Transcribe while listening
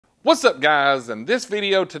What's up, guys? In this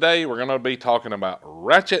video today we're going to be talking about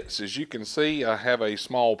ratchets. As you can see, I have a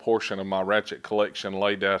small portion of my ratchet collection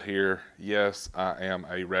laid out here. Yes, I am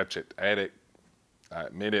a ratchet addict, I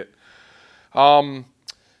admit it. I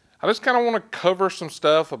just kind of want to cover some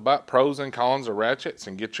stuff about pros and cons of ratchets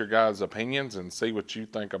and get your guys' opinions and see what you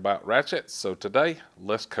think about ratchets. So today,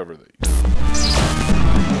 let's cover these.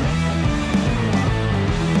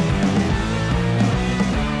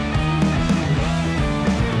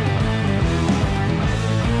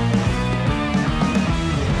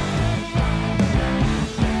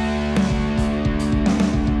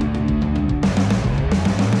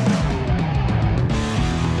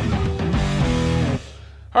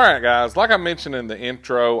 Alright guys, like I mentioned in the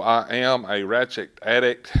intro, I am a ratchet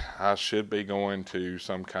addict. I should be going to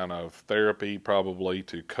some kind of therapy probably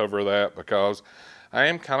to cover that because I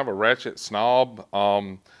am kind of a ratchet snob.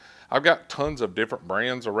 I've got tons of different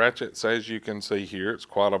brands of ratchets, as you can see here. It's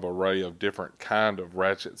quite an array of different kind of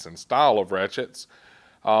ratchets and style of ratchets.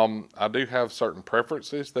 I do have certain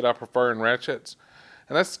preferences that I prefer in ratchets.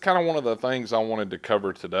 And that's kind of one of the things I wanted to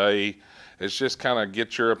cover today. Is just kind of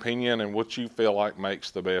get your opinion and what you feel like makes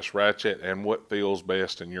the best ratchet and what feels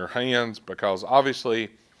best in your hands, because obviously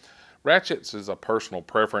ratchets is a personal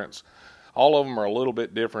preference. All of them are a little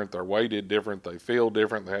bit different. They're weighted different. They feel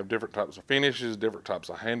different. They have different types of finishes, different types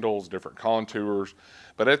of handles, different contours.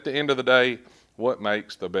 But at the end of the day, what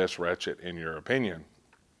makes the best ratchet in your opinion?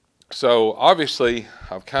 So obviously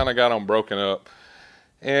I've kind of got them broken up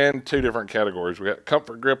in two different categories. We got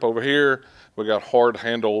comfort grip over here. We got hard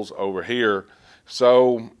handles over here.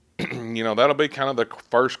 So, you know, that'll be kind of the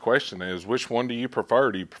first question is, which one do you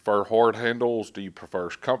prefer? Do you prefer hard handles? Do you prefer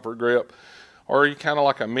comfort grip? Or are you kind of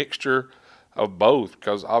like a mixture of both?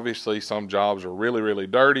 Because obviously some jobs are really, really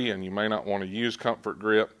dirty and you may not want to use comfort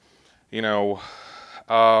grip. You know,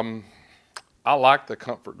 I like the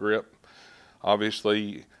comfort grip.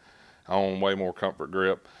 Obviously, I own way more comfort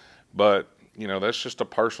grip. But you know, that's just a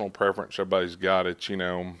personal preference. Everybody's got it, you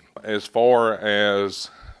know. As far as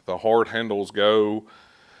the hard handles go,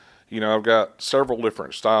 you know, I've got several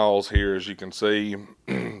different styles here, as you can see,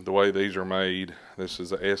 the way these are made. This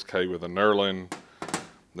is a SK with a knurling.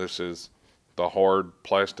 This is the hard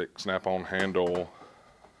plastic snap-on handle.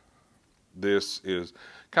 This is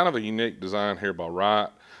kind of a unique design here by Wright,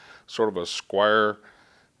 sort of a square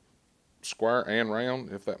and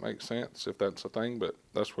round, if that makes sense, if that's a thing, but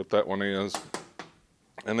that's what that one is.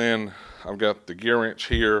 And then I've got the Gearwrench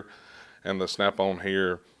here and the snap-on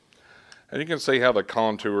here. And you can see how the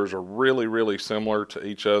contours are really, really similar to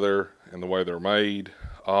each other in the way they're made.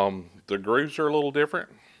 The grooves are a little different.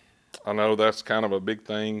 I know that's kind of a big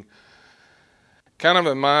thing, kind of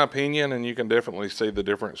in my opinion, and you can definitely see the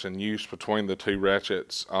difference in use between the two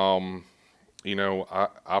ratchets. You know,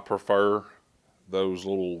 I prefer those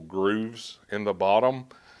little grooves in the bottom.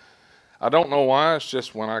 I don't know why. It's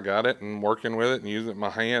just when I got it and working with it and using it in my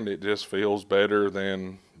hand, it just feels better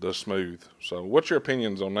than the smooth. So what's your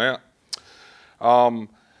opinions on that?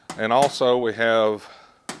 And also we have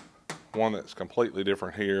one that's completely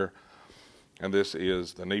different here, and this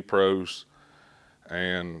is the Nepros,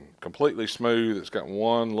 and completely smooth. It's got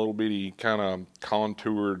one little bitty kind of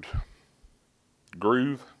contoured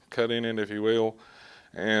groove cut in it, if you will,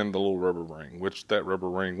 and the little rubber ring, which that rubber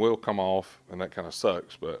ring will come off, and that kind of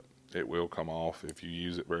sucks, but it will come off if you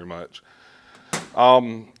use it very much.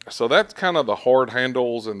 So that's kind of the hard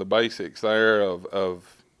handles and the basics there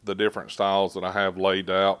of the different styles that I have laid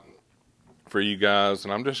out for you guys.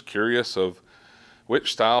 And I'm just curious of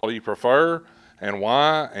which style do you prefer and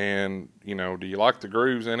why, and you know, do you like the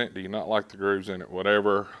grooves in it? Do you not like the grooves in it?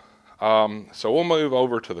 Whatever. So we'll move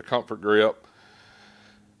over to the comfort grip.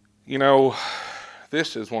 You know,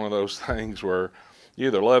 this is one of those things where you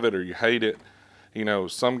either love it or you hate it. You know,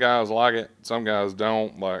 some guys like it, some guys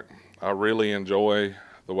don't. Like, I really enjoy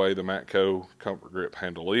the way the Matco comfort grip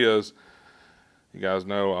handle is. You guys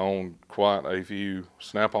know I own quite a few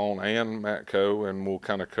Snap-on and Matco, and we'll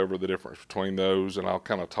kind of cover the difference between those, and I'll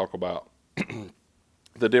kind of talk about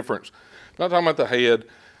the difference. Not talking about the head,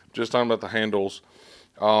 just talking about the handles,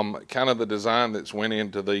 kind of the design that's went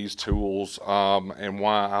into these tools, and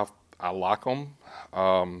why I like them,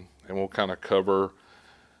 and we'll kind of cover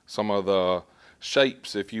some of the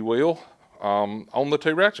shapes, if you will, on the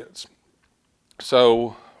two ratchets.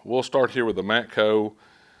 So we'll start here with the Matco.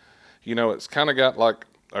 You know, it's kind of got like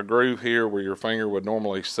a groove here where your finger would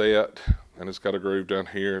normally set, and it's got a groove down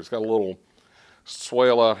here. It's got a little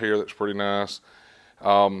swell out here that's pretty nice.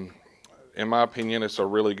 In my opinion, it's a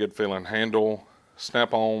really good feeling handle.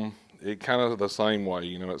 Snap-on, it kind of the same way.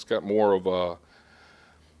 You know, it's got more of a,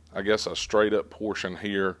 I guess, a straight up portion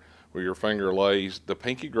here where your finger lays. The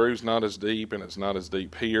pinky groove's not as deep, and it's not as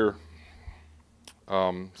deep here.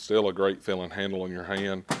 Still a great feeling handle in your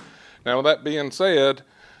hand. Now, with that being said,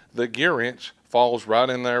 the Gearwrench falls right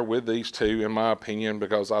in there with these two, in my opinion,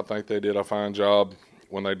 because I think they did a fine job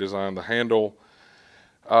when they designed the handle.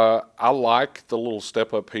 I like the little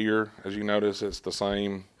step up here. As you notice, it's the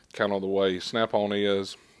same kind of the way Snap-on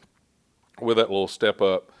is, with that little step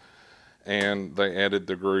up, and they added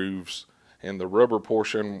the grooves in the rubber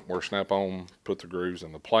portion where Snap-on put the grooves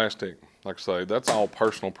in the plastic. Like I say, that's all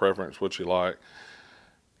personal preference, what you like.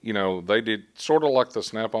 You know, they did sort of like the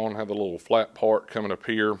Snap-on, had the little flat part coming up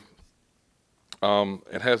here.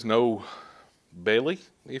 It has no belly,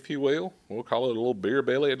 if you will. We'll call it a little beer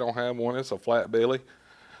belly. It don't have one. It's a flat belly.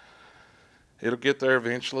 It'll get there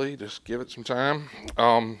eventually. Just give it some time.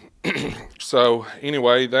 So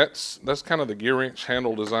anyway, that's kind of the Gearwrench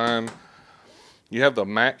handle design. You have the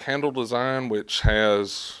Mac handle design, which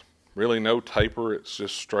has really no taper. It's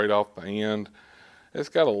just straight off the end. It's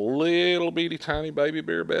got a little bitty tiny baby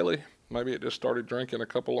beer belly. Maybe it just started drinking a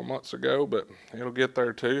couple of months ago, but it'll get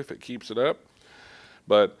there too if it keeps it up.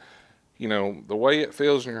 But, you know, the way it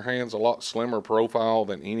feels in your hand's a lot slimmer profile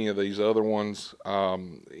than any of these other ones.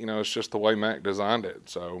 You know, it's just the way Mac designed it.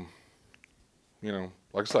 So, you know,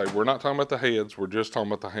 like I say, we're not talking about the heads. We're just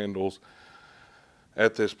talking about the handles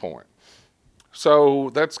at this point. So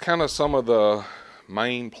that's kind of some of the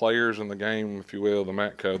main players in the game, if you will, the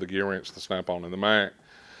Matco, the Gearwrench, the Snap-on, and the Mac.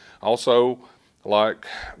 Also, like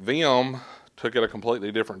Vim took it a completely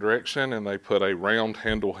different direction, and they put a round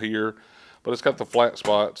handle here, but it's got the flat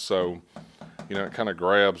spots, so you know it kind of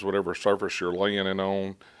grabs whatever surface you're laying it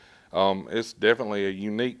on. It's definitely a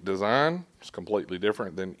unique design. It's completely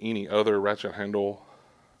different than any other ratchet handle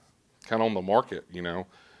kind of on the market, you know.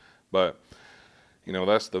 But you know,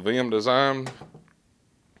 that's the Vim design.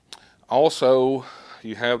 Also,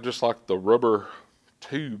 you have just like the rubber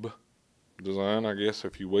tube design, I guess,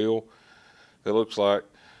 if you will. It looks like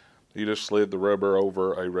you just slid the rubber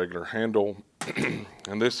over a regular handle.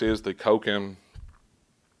 And this is the Koon.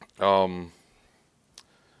 You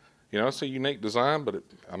know, it's a unique design, but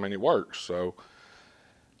I mean, it works. So,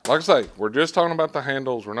 like I say, we're just talking about the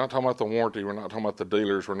handles. We're not talking about the warranty. We're not talking about the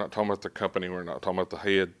dealers. We're not talking about the company. We're not talking about the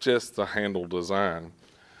head. Just the handle design.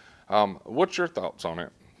 What's your thoughts on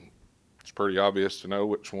it? It's pretty obvious to know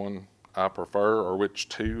which one I prefer, or which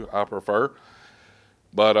two I prefer.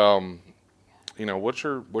 But you know, what's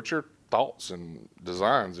your thoughts and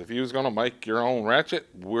designs? If you was going to make your own ratchet,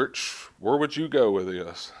 where would you go with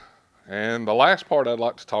this? And the last part I'd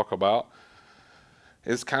like to talk about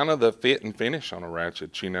is kind of the fit and finish on a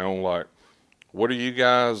ratchet. You know, like, what do you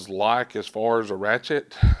guys like as far as a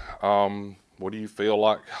ratchet? What do you feel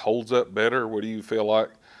like holds up better? What do you feel like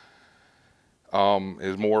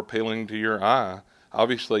is more appealing to your eye?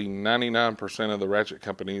 Obviously, 99% of the ratchet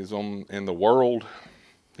companies in the world,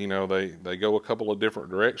 you know, they go a couple of different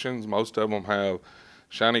directions. Most of them have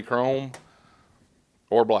shiny chrome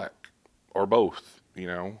or black or both, you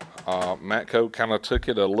know. Matco kind of took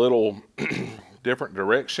it a little different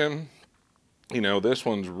direction. You know, this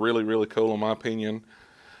one's really, really cool in my opinion.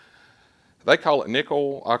 They call it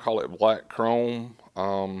nickel. I call it black chrome.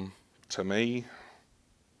 To me,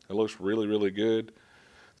 it looks really, really good.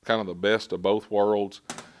 It's kind of the best of both worlds.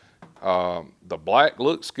 The black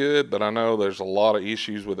looks good, but I know there's a lot of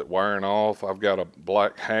issues with it wearing off. I've got a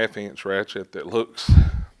black 1/2-inch ratchet that looks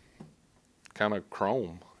kind of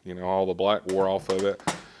chrome. You know, all the black wore off of it.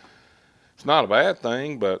 It's not a bad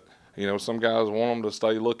thing, but you know, some guys want them to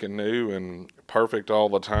stay looking new and perfect all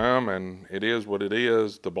the time, and it is what it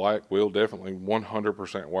is. The black will definitely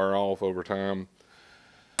 100% wear off over time.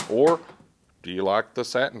 Or do you like the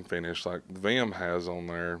satin finish like Vim has on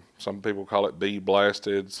there? Some people call it bead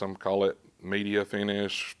blasted, some call it media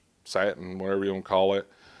finish, satin, whatever you want to call it.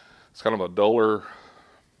 It's kind of a duller,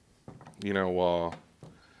 you know,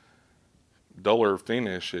 duller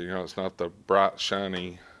finish. You know, it's not the bright,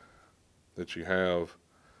 shiny that you have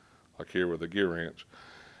like here with the Gearwrench.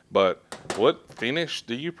 But what finish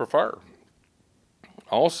do you prefer?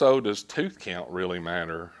 Also, does tooth count really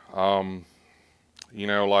matter? You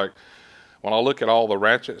know, like when I look at all the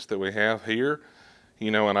ratchets that we have here, you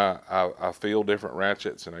know, and I feel different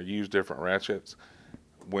ratchets and I use different ratchets.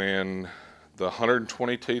 When the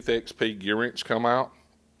 120 tooth XP Gearwrench come out,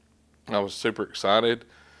 I was super excited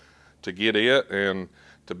to get it. And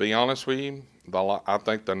to be honest with you, I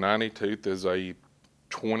think the 90 tooth is a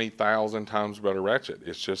 20,000 times better ratchet.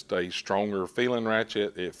 It's just a stronger feeling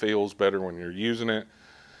ratchet. It feels better when you're using it.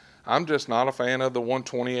 I'm just not a fan of the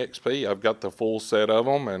 120 XP. I've got the full set of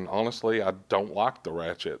them, and honestly, I don't like the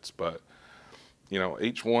ratchets. But you know,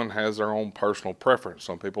 each one has their own personal preference.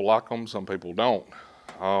 Some people like them, some people don't.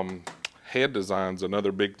 Head design's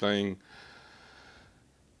another big thing.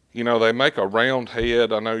 You know, they make a round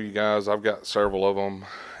head. I know you guys, I've got several of them,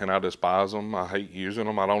 and I despise them. I hate using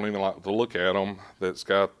them. I don't even like to look at them. That's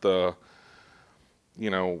got the, you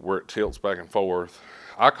know, where it tilts back and forth.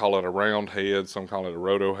 I call it a round head. Some call it a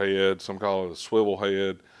roto head. Some call it a swivel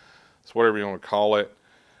head. It's whatever you want to call it.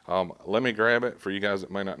 Let me grab it for you guys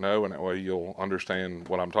that may not know, and that way you'll understand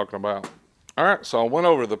what I'm talking about. All right, so I went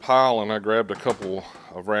over to the pile and I grabbed a couple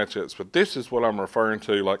of ratchets, but this is what I'm referring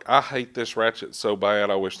to. Like, I hate this ratchet so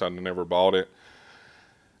bad, I wish I'd never bought it.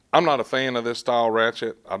 I'm not a fan of this style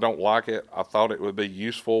ratchet. I don't like it. I thought it would be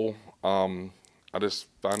useful. I just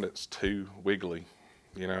find it's too wiggly,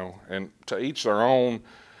 you know, and to each their own.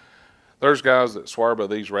 There's guys that swear by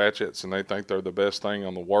these ratchets and they think they're the best thing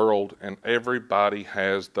in the world, and everybody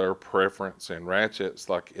has their preference in ratchets.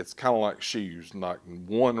 Like, it's kind of like shoes. Like,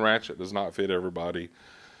 one ratchet does not fit everybody.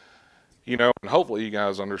 You know, and hopefully you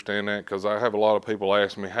guys understand that, because I have a lot of people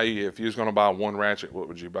ask me, hey, if you was going to buy one ratchet, what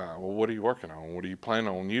would you buy? Well, what are you working on? What are you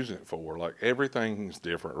planning on using it for? Like, everything's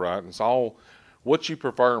different, right? And it's all what you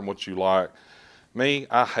prefer and what you like. Me,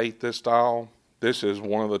 I hate this style. This is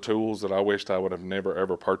one of the tools that I wished I would have never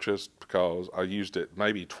ever purchased, because I used it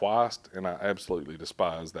maybe twice and I absolutely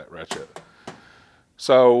despise that ratchet.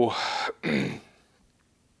 So, you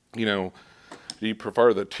know, do you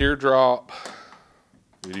prefer the teardrop?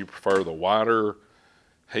 Do you prefer the wider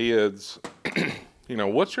heads? You know,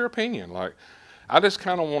 what's your opinion? Like, I just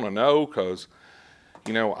kind of want to know, because,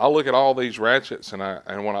 you know, I look at all these ratchets, and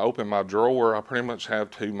when I open my drawer, I pretty much have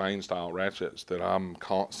two main style ratchets that I'm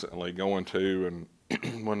constantly going to,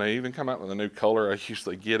 and when they even come out with a new color, I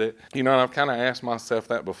usually get it. You know, and I've kind of asked myself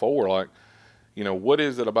that before, like, you know, what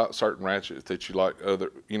is it about certain ratchets that you like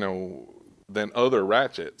than other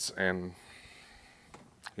ratchets? And,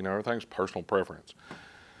 you know, everything's personal preference.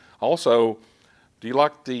 Also, do you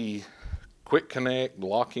like the quick connect,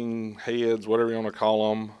 locking heads, whatever you want to call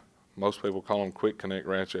them? Most people call them quick connect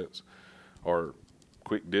ratchets, or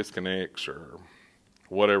quick disconnects, or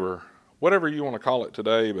whatever you want to call it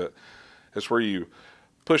today. But it's where you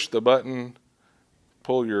push the button,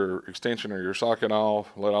 pull your extension or your socket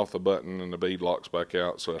off, let off the button, and the bead locks back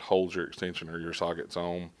out, so it holds your extension or your sockets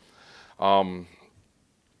on.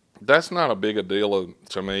 That's not a big a deal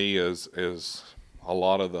to me as a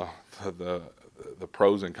lot of the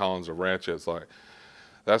pros and cons of ratchets. Like,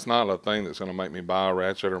 that's not a thing that's going to make me buy a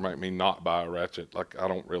ratchet or make me not buy a ratchet. Like, I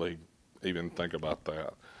don't really even think about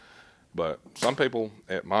that. But some people,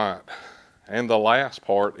 it might. And the last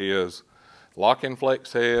part is lock-in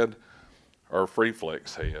flex head or free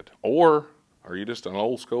flex head. Or are you just an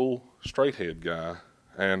old school straight head guy?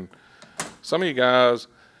 And some of you guys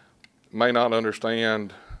may not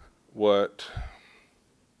understand what,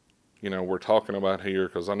 you know, we're talking about here,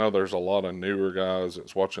 because I know there's a lot of newer guys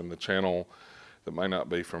that's watching the channel that may not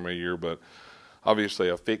be familiar. But obviously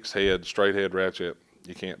a fixed head, straight head ratchet,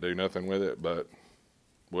 you can't do nothing with it, but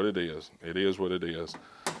what it is what it is.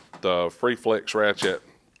 The free flex ratchet,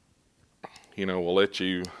 you know, will let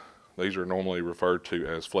you, these are normally referred to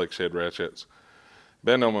as flex head ratchets,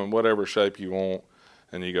 bend them in whatever shape you want,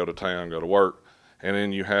 and you go to town, go to work. And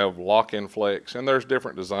then you have lock-in flex, and there's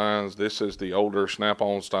different designs. This is the older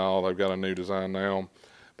snap-on style. They've got a new design now,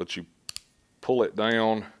 but you pull it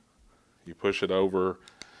down, you push it over,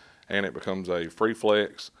 and it becomes a free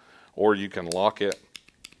flex. Or you can lock it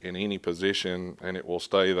in any position and it will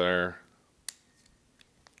stay there.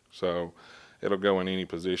 So it'll go in any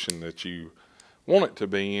position that you want it to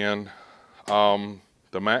be in. The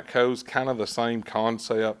Matco's kind of the same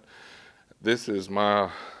concept. This is my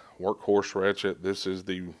workhorse ratchet. This is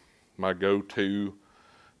my go-to.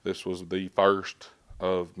 This was the first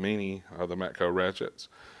of many of the Matco ratchets.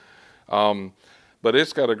 But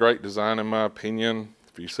it's got a great design in my opinion.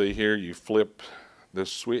 If you see here, you flip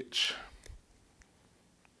this switch,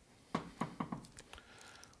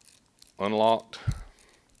 unlocked.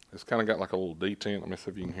 It's kind of got like a little detent. Let me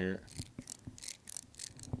see if you can hear it.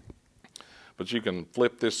 But you can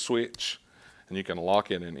flip this switch and you can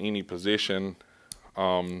lock it in any position.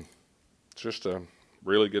 It's just a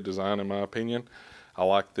really good design in my opinion. I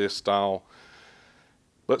like this style.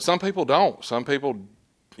 But some people don't. Some people,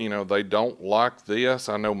 you know, they don't like this.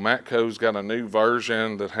 I know Matco's got a new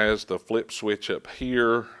version that has the flip switch up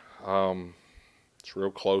here. It's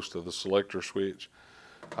real close to the selector switch.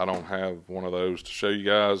 I don't have one of those to show you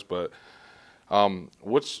guys, but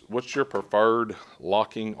what's your preferred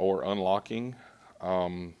locking or unlocking?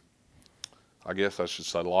 I guess I should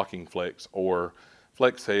say locking flex or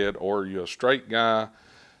flex head, or are you a straight guy?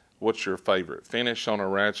 What's your favorite finish on a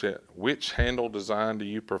ratchet? Which handle design do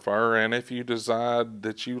you prefer? And if you decide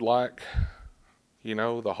that you like, you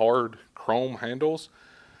know, the hard chrome handles,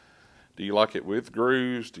 do you like it with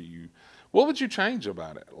grooves? What would you change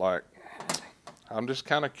about it? Like, I'm just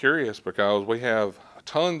kind of curious because we have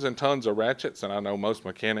tons and tons of ratchets, and I know most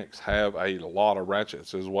mechanics have a lot of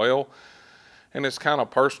ratchets as well. And it's kind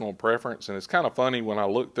of personal preference, and it's kind of funny when I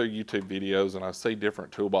look through YouTube videos and I see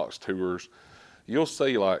different toolbox tours. You'll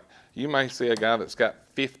see, like, you may see a guy that's got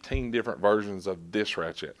 15 different versions of this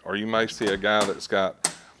ratchet, or you may see a guy that's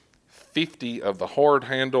got 50 of the hard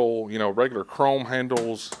handle, you know, regular chrome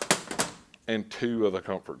handles, and 2 of the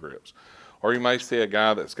comfort grips. Or you may see a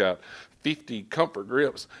guy that's got 50 comfort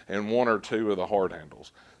grips and 1 or 2 of the hard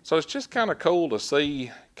handles. So it's just kind of cool to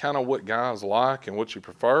see kind of what guys like and what you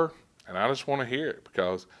prefer. And I just want to hear it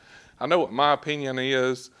because I know what my opinion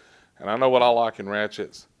is, and I know what I like in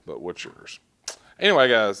ratchets, but what's yours? Anyway,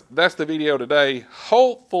 guys, that's the video today.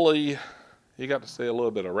 Hopefully you got to see a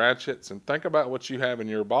little bit of ratchets, and think about what you have in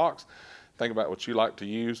your box. Think about what you like to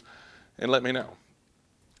use, and let me know.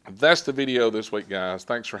 That's the video this week, guys.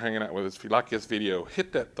 Thanks for hanging out with us. If you like this video,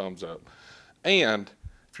 hit that thumbs up. And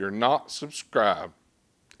if you're not subscribed,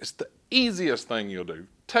 it's the easiest thing you'll do.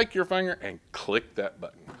 Take your finger and click that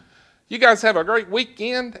button. You guys have a great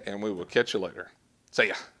weekend, and we will catch you later. See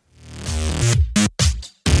ya.